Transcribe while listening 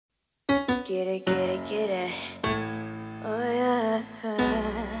get it. Oh yeah.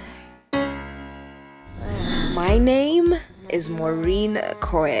 My name is Maureen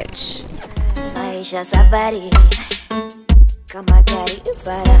Koech. Maisha safari. Kama gari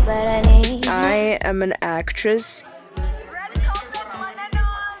barabarani. I am an actress,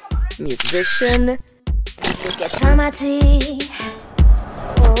 musician, Get tamati.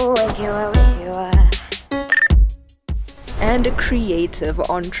 Oh, wekewa. and a creative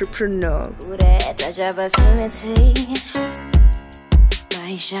entrepreneur. Ureta jabasumiti.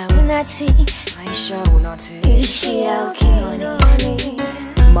 Maisha unati. Ishia ukioni.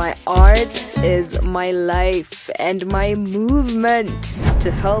 My art is my life and my movement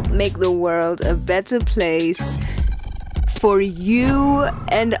to help make the world a better place for you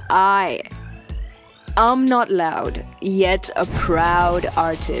and I. I'm not loud, yet a proud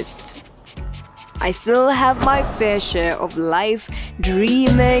artist. I still have my fair share of life,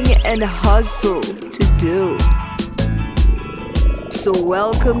 dreaming and hustle to do. So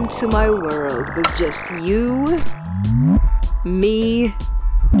welcome to my world with just you, me,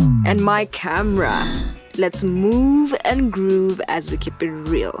 and my camera. Let's move and groove as we keep it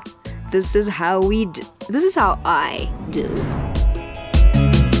real. This is how I do.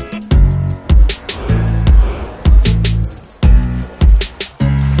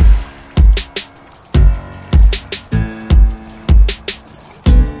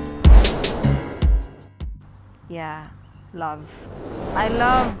 Yeah, love. I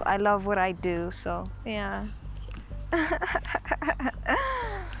love what I do, so yeah.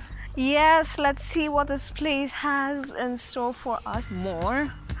 Yes, let's see what this place has in store for us.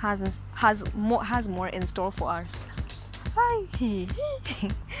 Has more in store for us. Hi.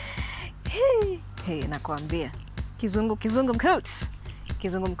 Hey, nakwambia. Kizungu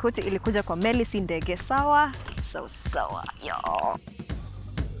mkuti ilikuja kwa meli si ndege, sawa? Sawa. Yo.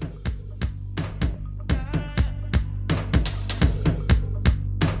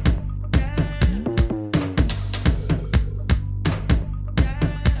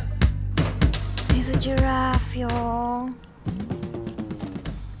 Giraffe, y'all.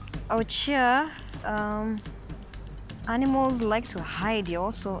 Out here, animals like to hide,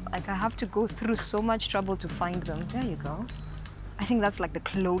 y'all, so like I have to go through so much trouble to find them. There you go. I think that's like the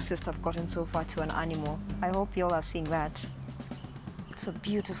closest I've gotten so far to an animal. I hope y'all are seeing that. It's a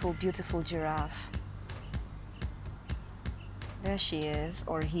beautiful, beautiful giraffe. There she is,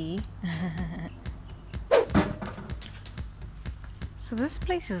 or he. So this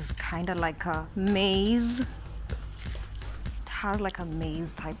place is kind of like a maze. It has like a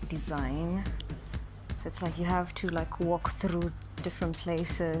maze type design. So it's like you have to like walk through different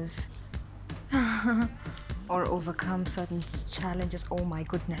places or overcome certain challenges. Oh my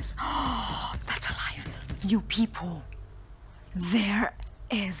goodness. That's a lion. You people. There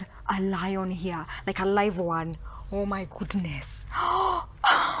is a lion here. Like a live one. Oh my goodness. Oh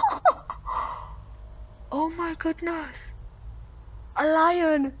my goodness. A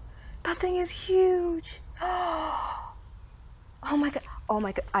lion! That thing is huge! Oh my god,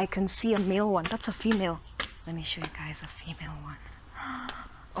 I can see a male one. That's a female. Let me show you guys a female one.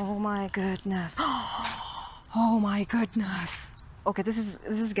 Oh my goodness. Oh my goodness. Okay, this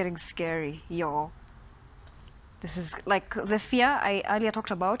is getting scary, y'all. This is like the fear I earlier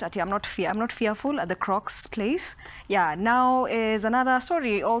talked about. I'm not fearful at the Crocs place. Yeah, now is another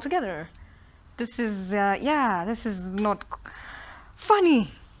story altogether. This is this is not funny.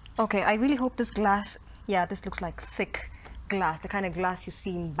 Okay, I really hope this glass, yeah, this looks like thick glass, the kind of glass you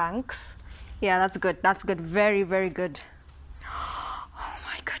see in banks. Yeah, that's good, very, very good. Oh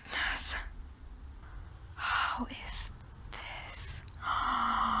my goodness. How is this?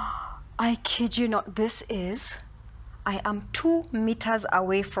 I kid you not, I am 2 meters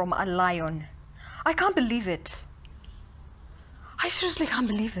away from a lion. I can't believe it. I seriously can't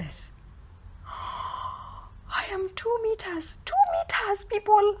believe this. I am 2 meters. 2 meters,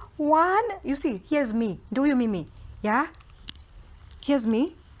 people. One. You see, here's me. Do you mean me? Yeah? Here's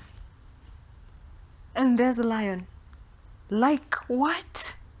me. And there's the lion. Like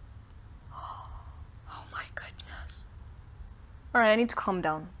what? Oh my goodness. All right, I need to calm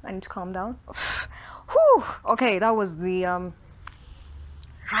down. Whew. Okay, that was the,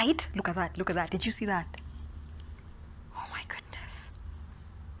 right? Look at that. Did you see that? Oh my goodness.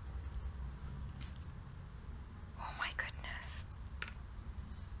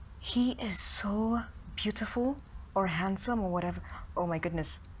 He is so beautiful or handsome or whatever. Oh my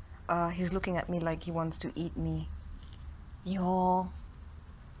goodness. He's looking at me like he wants to eat me. Yo.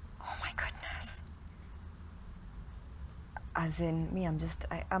 Oh my goodness. As in me, I'm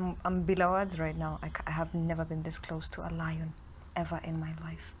below words right now. I have never been this close to a lion ever in my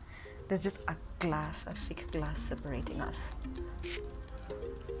life. There's just a glass, a thick glass separating us.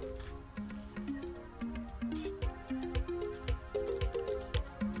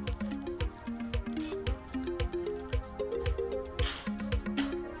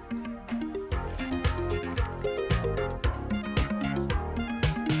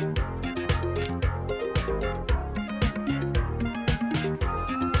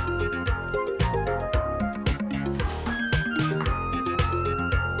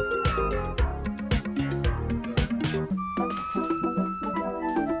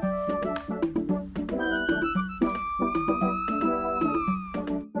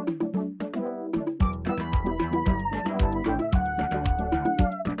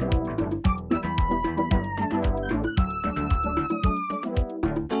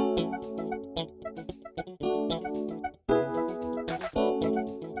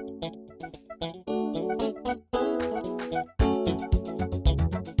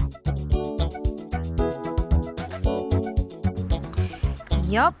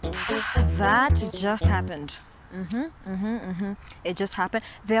 Yup, that just happened. It just happened.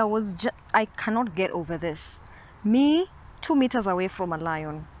 I cannot get over this. Me, 2 meters away from a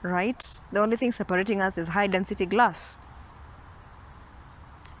lion, right? The only thing separating us is high density glass.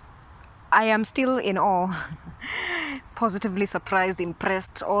 I am still in awe. Positively surprised,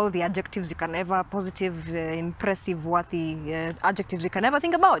 impressed, all the adjectives you can ever, positive, impressive, worthy adjectives you can ever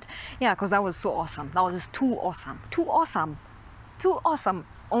think about. Yeah, because that was so awesome. That was just too awesome. Too awesome. Too awesome.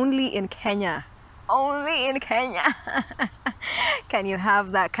 Only in Kenya. Only in Kenya can you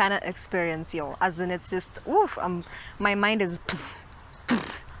have that kind of experience, yo. As in, it's just, oof, my mind is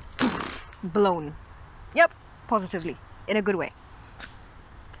blown. Yep, positively, in a good way.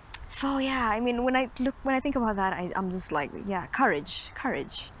 So yeah, I mean, when I think about that, I'm just like, yeah, courage.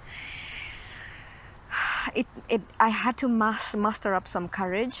 I had to muster up some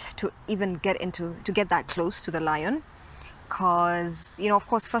courage to even get that close to the lion. Because, you know, of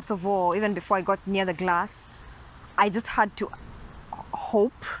course, first of all, even before I got near the glass, I just had to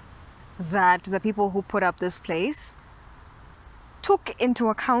hope that the people who put up this place took into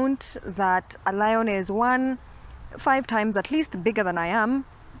account that a lion is 5 times at least bigger than I am.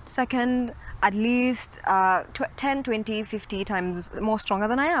 Second, at least 10, 20, 50 times more stronger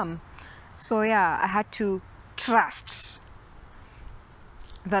than I am. So yeah, I had to trust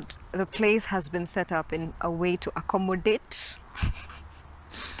that the place has been set up in a way to accommodate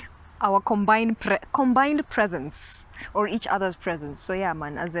our combined presence, or each other's presence. So yeah,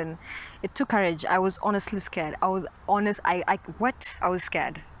 man, as in, it took courage. I was honestly scared. I was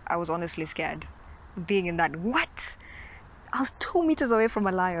scared. I was honestly scared being in that. What? I was 2 meters away from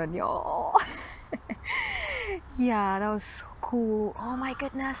a lion, yo. Yeah, that was so cool. Oh my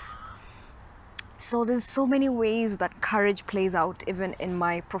goodness. So there's so many ways that courage plays out even in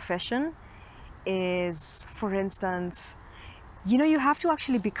my profession. Is, for instance, you know, you have to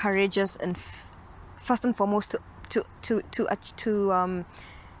actually be courageous and first and foremost to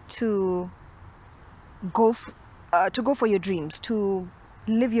go for your dreams, to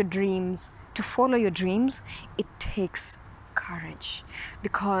live your dreams, to follow your dreams. It takes courage,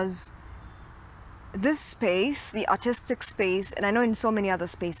 because this space, the artistic space, and I know in so many other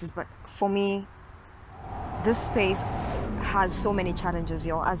spaces, but for me, this space has so many challenges,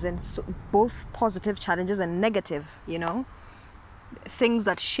 yo, as in both positive challenges and negative, you know, things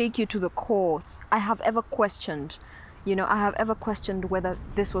that shake you to the core. I have ever questioned whether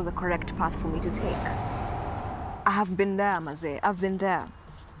this was a correct path for me to take. I have been there, Maze. I've been there.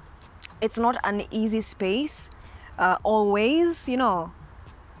 It's not an easy space, always, you know.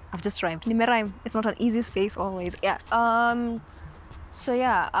 I've just rhymed. Nimerhyme. It's not an easy space always. Yeah. So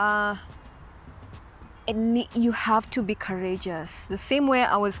yeah. You have to be courageous. The same way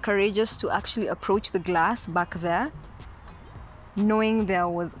I was courageous to actually approach the glass back there, knowing there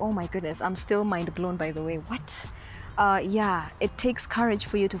was, oh my goodness, I'm still mind blown, by the way. What? Yeah, it takes courage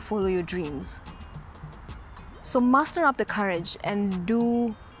for you to follow your dreams. So muster up the courage and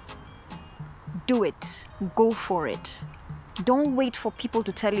do it. Go for it. Don't wait for people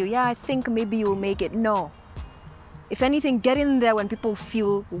to tell you, yeah, I think maybe you'll make it. No. If anything, get in there when people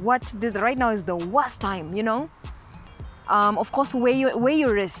feel right now is the worst time, you know? Of course, weigh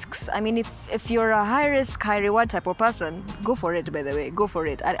your risks. I mean, if you're a high risk, high reward type of person, go for it, by the way, go for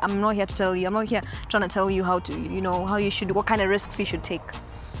it. I'm not here to tell you, I'm not here trying to tell you how to, you know, what kind of risks you should take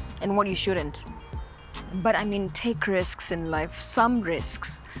and what you shouldn't. But I mean, take risks in life, some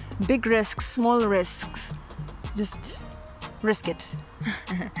risks, big risks, small risks, just risk it,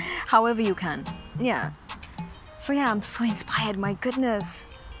 however you can, yeah. So yeah, I'm so inspired, my goodness.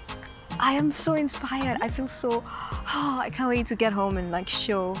 I am so inspired. I feel so, I can't wait to get home and like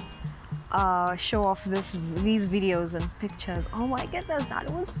show show off these videos and pictures. Oh my goodness, that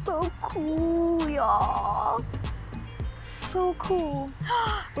was so cool, y'all. So cool.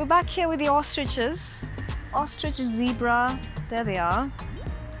 We're back here with the ostriches. Ostrich, zebra, there they are.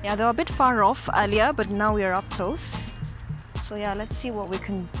 Yeah, they were a bit far off earlier, but now we are up close. So yeah, let's see what we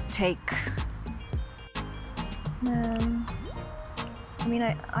can take. Man, I mean,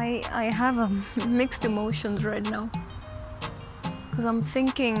 I have mixed emotions right now. Because I'm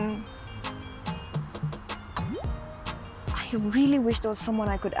thinking, I really wish there was someone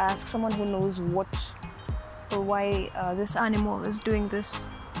I could ask, someone who knows what or why this animal is doing this.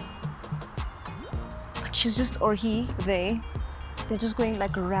 But she's just, or he, they're just going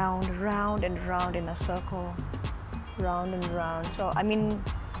like round and round in a circle. Round and round. So, I mean,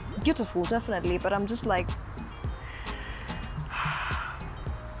 beautiful, definitely, but I'm just like,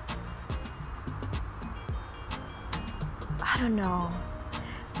 I don't know.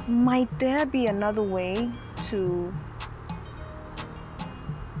 Might there be another way to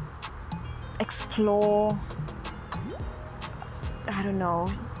explore, I don't know,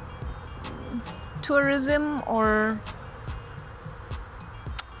 tourism, or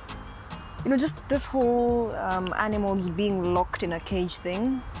you know, just this whole animals being locked in a cage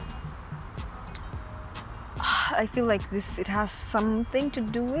thing? I feel like it has something to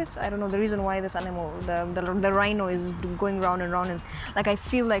do with, I don't know, the reason why this animal, the rhino, is going round and round, and like I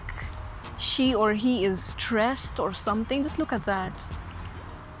feel like she or he is stressed or something. Just look at that.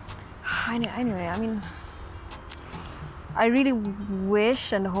 Anyway, I mean, I really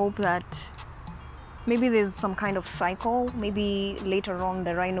wish and hope that maybe there's some kind of cycle. Maybe later on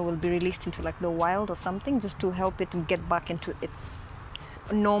the rhino will be released into like the wild or something, just to help it get back into its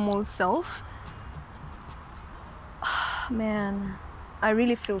normal self. Man, I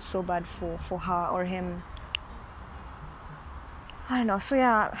really feel so bad for her or him. I don't know. So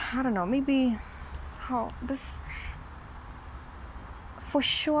yeah, I don't know. Maybe how this. For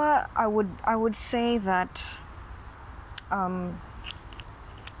sure, I would say that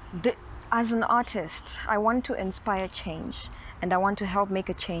as an artist, I want to inspire change, and I want to help make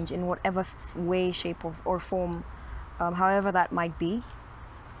a change in whatever way, shape, or form, however that might be.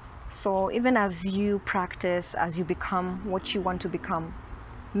 So even as you practice, as you become what you want to become,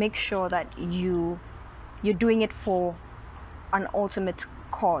 make sure that you're doing it for an ultimate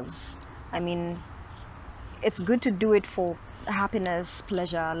cause. I mean, it's good to do it for happiness,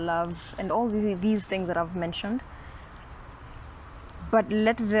 pleasure, love, and all these things that I've mentioned. But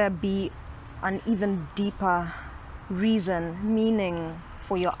let there be an even deeper reason, meaning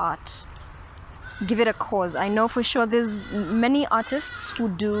for your art. Give it a cause. I know for sure there's many artists who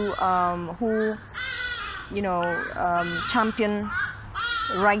do, champion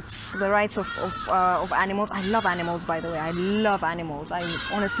the rights of animals. I love animals, by the way. I love animals. I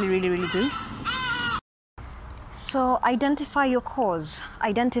honestly really, really do. So identify your cause,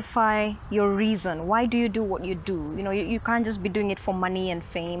 identify your reason. Why do you do what you do? You know, you can't just be doing it for money and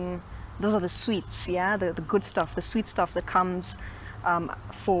fame. Those are the sweets, yeah, the good stuff, the sweet stuff that comes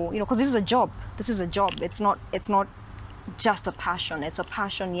for, you know, because this is a job. This is a job. It's not just a passion. It's a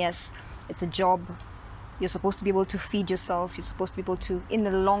passion, yes. It's a job. You're supposed to be able to feed yourself. You're supposed to be able to, in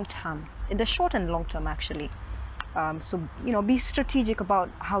the long term, in the short and long term, actually. So, you know, be strategic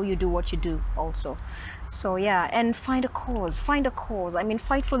about how you do what you do also. So yeah, and find a cause. I mean,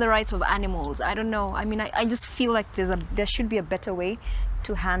 fight for the rights of animals. I don't know. I mean, I just feel like there should be a better way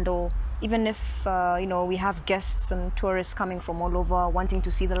to handle, even if we have guests and tourists coming from all over wanting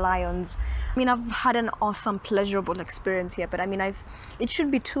to see the lions. I mean, I've had an awesome, pleasurable experience here, but I mean, it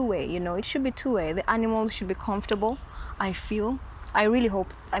should be two-way, you know. It should be two-way. The animals should be comfortable, I feel. I really hope.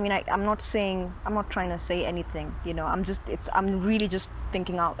 I mean, I'm not trying to say anything, you know. I'm really just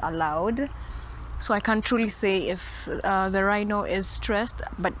thinking out aloud. So I can't truly say if the rhino is stressed,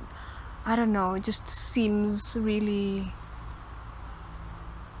 but I don't know. It just seems really,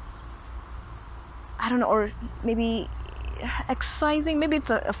 I don't know, or maybe exercising. Maybe it's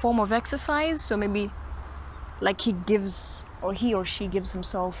a form of exercise. So maybe like he or she gives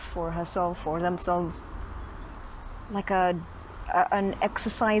himself or herself or themselves like an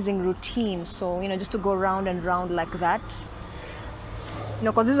exercising routine. So, you know, just to go round and round like that. You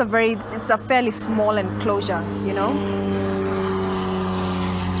know, because it's a fairly small enclosure, you know.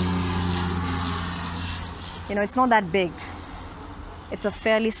 You know, it's not that big. It's a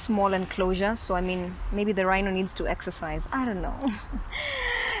fairly small enclosure. So, I mean, maybe the rhino needs to exercise. I don't know.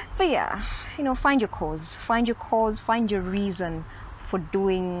 But yeah, you know, find your cause, find your reason for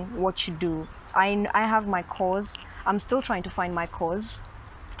doing what you do. I have my cause. I'm still trying to find my cause.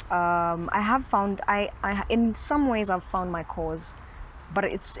 In some ways I've found my cause. but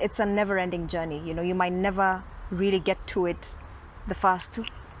it's a never-ending journey. You know, you might never really get to it the first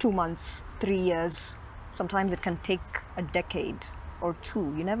 2 months, 3 years. Sometimes it can take a decade or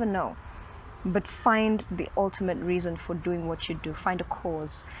two. You never know. But find the ultimate reason for doing what you do. Find a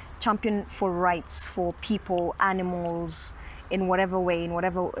cause. Champion for rights for people, animals, in whatever way, you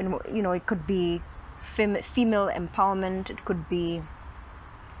know, it could be female empowerment, it could be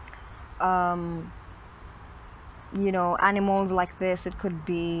you know, animals like this, it could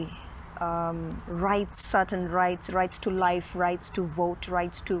be rights, certain rights to life, rights to vote,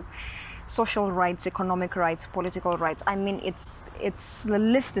 rights to social rights, economic rights, political rights. I mean, it's the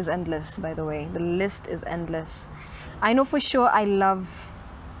list is endless, by the way. The list is endless. I know for sure I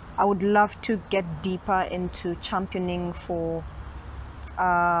would love to get deeper into championing for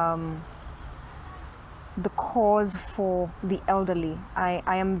the cause for the elderly. I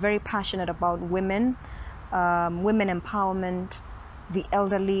am very passionate about women, women empowerment, the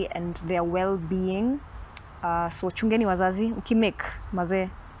elderly and their well-being. So chungeni wazazi, ukimake maze,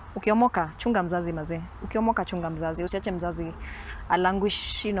 ukiomoka chunga mzazi maze, ukiomoka chunga mzazi, usiache mzazi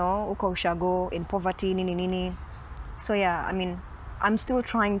alanguish, you know, uko ushago in poverty nini. So yeah, I mean, I'm still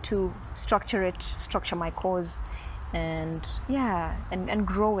trying to structure my cause, and yeah, and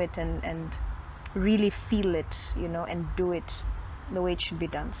grow it and really feel it, you know, and do it the way it should be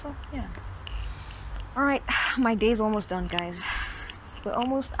done. So yeah. All right, my day's almost done, guys. We're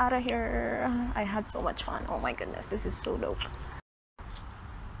almost out of here. I had so much fun. Oh my goodness, this is so dope.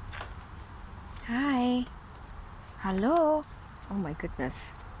 Hi. Hello. Oh my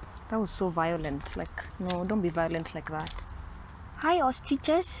goodness, that was so violent. Like, no, don't be violent like that. Hi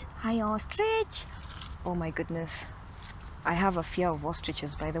ostriches. Hi ostrich. Oh my goodness, I have a fear of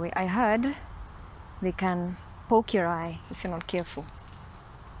ostriches, by the way. I heard they can poke your eye if you're not careful.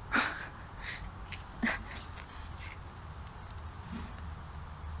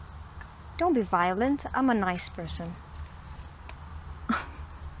 Don't be violent. I'm a nice person.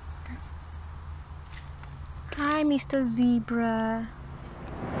 Hi, Mr. Zebra.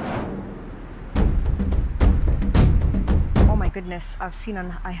 Oh my goodness, I've seen a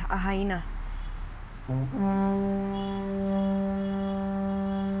hyena.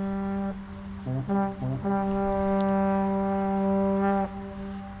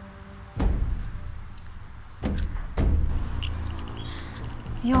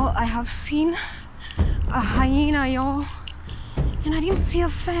 Yo, I have seen a hyena, yo, and I didn't see a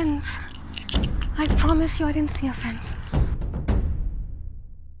fence. I promise you, I didn't see a fence.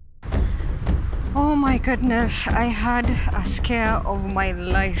 Oh my goodness, I had a scare of my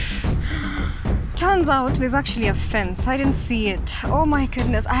life. Turns out there's actually a fence. I didn't see it. Oh my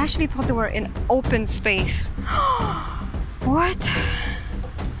goodness, I actually thought they were in open space. What?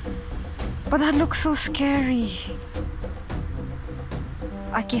 But that looks so scary.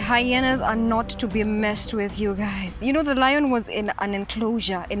 Aki, hyenas are not to be messed with, you guys. You know, the lion was in an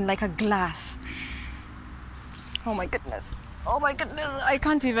enclosure, in like a glass. Oh my goodness. Oh my goodness. I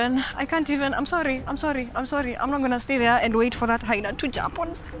can't even. I'm sorry. I'm not gonna stay there and wait for that hyena to jump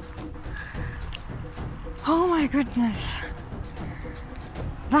on. Oh my goodness.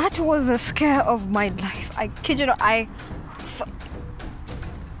 That was a scare of my life. I kid you not.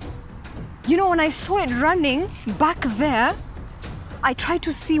 You know, when I saw it running back there, I tried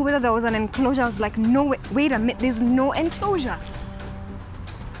to see whether there was an enclosure. I was like, no, wait a minute, there's no enclosure.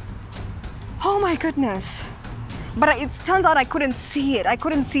 Oh my goodness. But it turns out I couldn't see it. I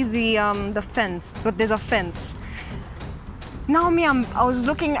couldn't see the fence, but there's a fence. Now I was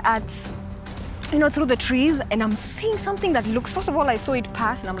looking at, you know, through the trees, and I'm seeing something that looks, first of all, I saw it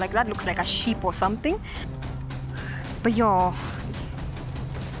pass and I'm like, that looks like a sheep or something. But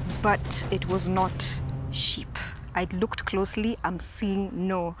it was not sheep. I looked closely, I'm seeing,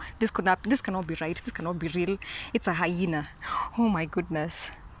 no, this cannot be right, this cannot be real. It's a hyena. Oh my goodness.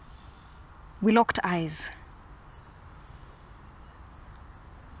 We locked eyes.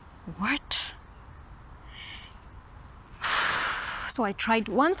 What? So I tried,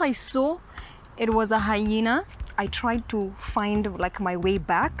 once I saw it was a hyena, I tried to find like my way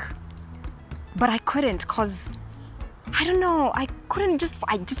back, but I couldn't, cause I don't know, I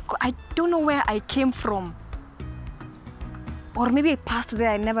don't know where I came from. Or maybe I passed there,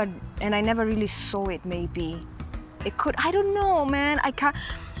 I never really saw it, maybe. It could, I don't know, man.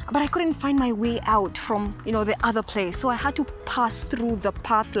 But I couldn't find my way out from, you know, the other place. So I had to pass through the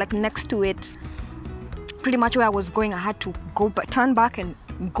path like next to it. Pretty much where I was going, I had to turn back and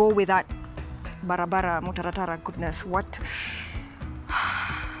go with that barabara, mutaratara, goodness, what?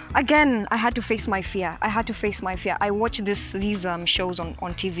 again, I had to face my fear. I watch these shows on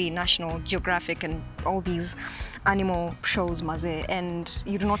TV, National Geographic and all these animal shows, maze, and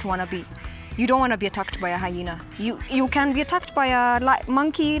you don't want to be attacked by a hyena. You can be attacked by a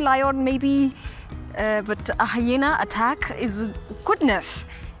monkey, lion, maybe, but a hyena attack is goodness.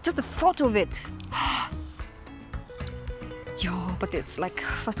 Just the thought of it. Yo, but it's like,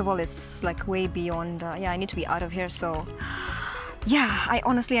 first of all, it's like way beyond, I need to be out of here, so yeah, I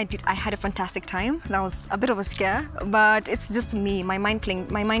had a fantastic time. That was a bit of a scare, but it's just me, my mind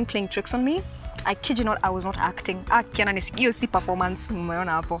playing tricks on me. I kid you not, I was not acting. See performance,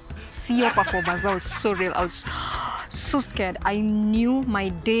 performance, that was so real. I was so scared. I knew my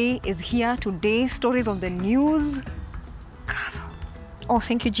day is here today, stories on the news. Oh,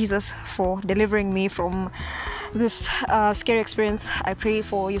 thank you, Jesus, for delivering me from this scary experience. I pray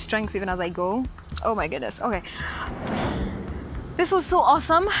for your strength even as I go. Oh my goodness. Okay. This was so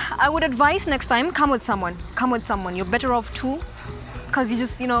awesome. I would advise next time, come with someone. You're better off too. Because you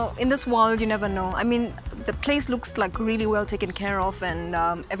just, in this world, you never know. I mean, the place looks like really well taken care of, and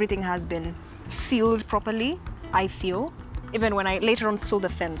everything has been sealed properly, I feel. Even when I later on saw the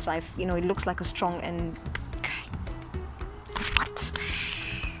fence, it looks like a strong and... What?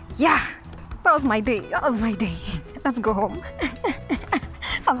 Yeah, that was my day. Let's go home.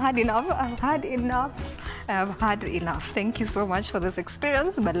 I've had enough. Thank you so much for this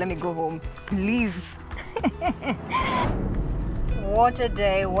experience, but let me go home, please. What a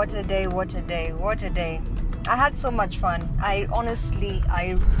day. I had so much fun. I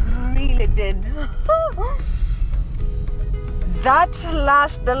really did.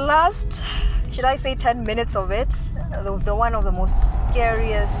 The last, should I say 10 minutes of it, the one of the most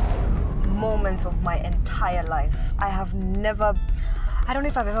scariest moments of my entire life. I don't know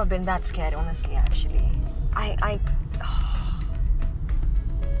if I've ever been that scared, honestly, actually.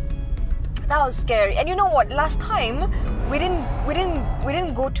 That was scary. And you know what? Last time we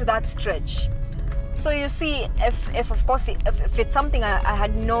didn't go to that stretch. So you see, if it's something I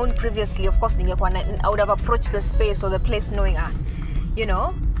had known previously, of course I would have approached the space or the place knowing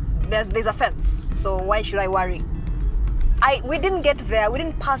there's a fence. So why should I worry? We didn't get there. We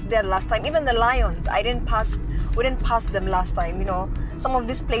didn't pass there last time. Even the lions, we didn't pass them last time. Some of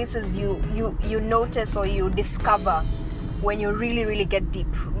these places you notice or you discover when you really get deep.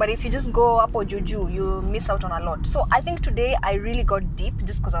 But if you just go up or juju, you'll miss out on a lot. So I think today I really got deep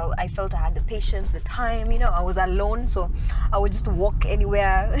just because I felt I had the patience, the time. I was alone, so I would just walk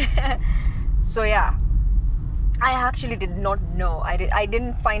anywhere. So yeah, I actually did not know. I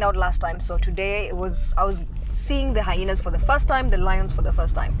didn't find out last time. So today I was seeing the hyenas for the first time, the lions for the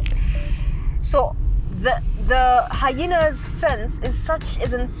first time. So the hyenas fence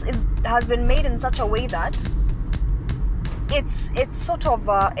has been made in such a way that it's sort of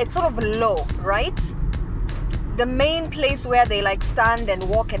low, right? The main place where they like stand and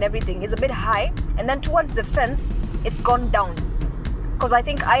walk and everything is a bit high, and then towards the fence it's gone down, because I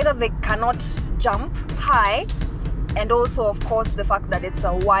think either they cannot jump high, and also of course the fact that it's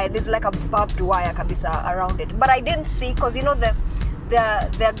a wire, there's like a barbed wire kabisa around it. But I didn't see, because the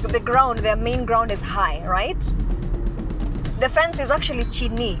ground, their main ground is high, right? The fence is actually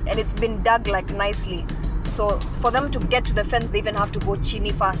chini and it's been dug like nicely. So for them to get to the fence, they even have to go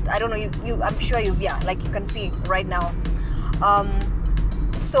chini fast. I don't know, I'm sure you can see right now.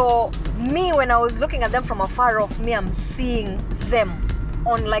 So me, when I was looking at them from afar off, I'm seeing them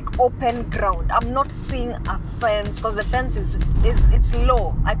on like open ground. I'm not seeing a fence because the fence it's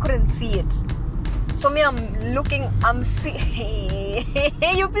low. I couldn't see it. So me, I'm seeing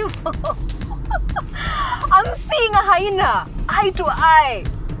you people. I'm seeing a hyena eye to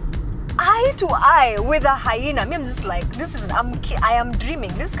eye with a hyena. Me, I'm just like, I am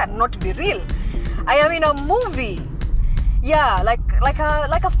dreaming. This cannot be real. I am in a movie. Yeah, like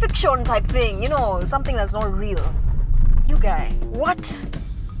a fiction type thing, something that's not real. You guys, what?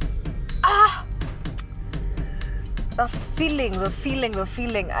 The feeling.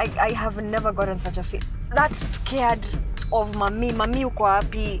 I have never gotten such a feel. That scared of mami uko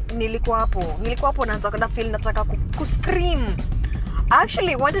wapi? Nilikuwa hapo naanza kwenda feel nataka scream. I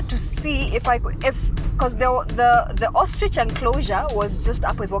actually wanted to see because the ostrich enclosure was just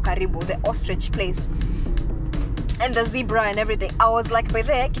up with Karibu, the ostrich place, and the zebra and everything. I was like, by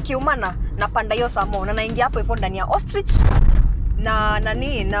there kikiumana napanda hiyo samo na naingia hapo hivyo ndani ya ostrich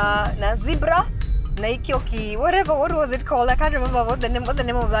na zebra na ikioki, what was it called? I can't remember what the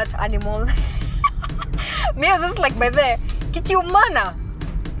name of that animal. Me, I was just like, by there kikiumana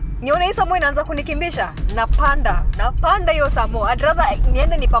nione hii samo inaanza kunikimbisha, napanda hiyo samo. I'd rather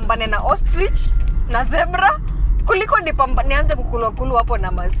niende nipambane na ostrich na zebra kuliko nianze kukulwa hapo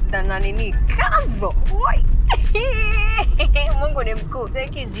na nini kadho. Mungu ni mkuu.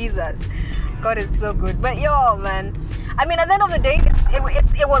 Thank you Jesus. God is so good. But yo man, I mean at the end of the day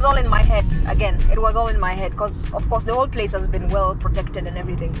it was all in my head. Again, it was all in my head because of course the whole place has been well protected and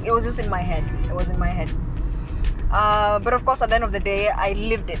everything. It was just in my head. It was in my head. But of course at the end of the day I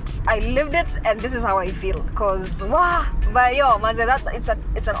lived it and this is how I feel because wow. But yo man, it's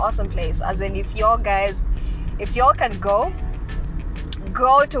an awesome place. As in if y'all can go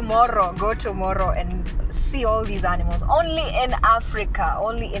tomorrow and see all these animals. Only in Africa,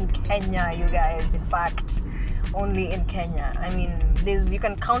 only in Kenya, you guys. In fact, only in Kenya. I mean, you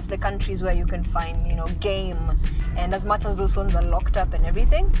can count the countries where you can find, game. And as much as those ones are locked up and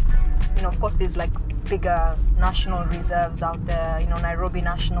everything, of course, there's like bigger national reserves out there. Nairobi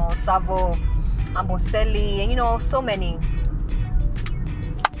National, Tsavo, Amboseli, and so many.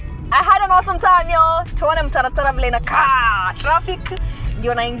 I had an awesome time, yo. Tuone mtaratara vile inakaa. Traffic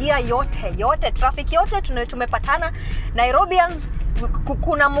ndio naingia yote traffic yote tumepatana. Nairobians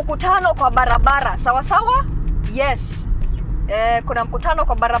kuna mkutano kwa barabara. Sawa? Yes. Kuna mkutano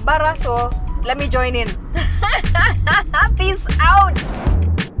kwa barabara, so let me join in. Peace out.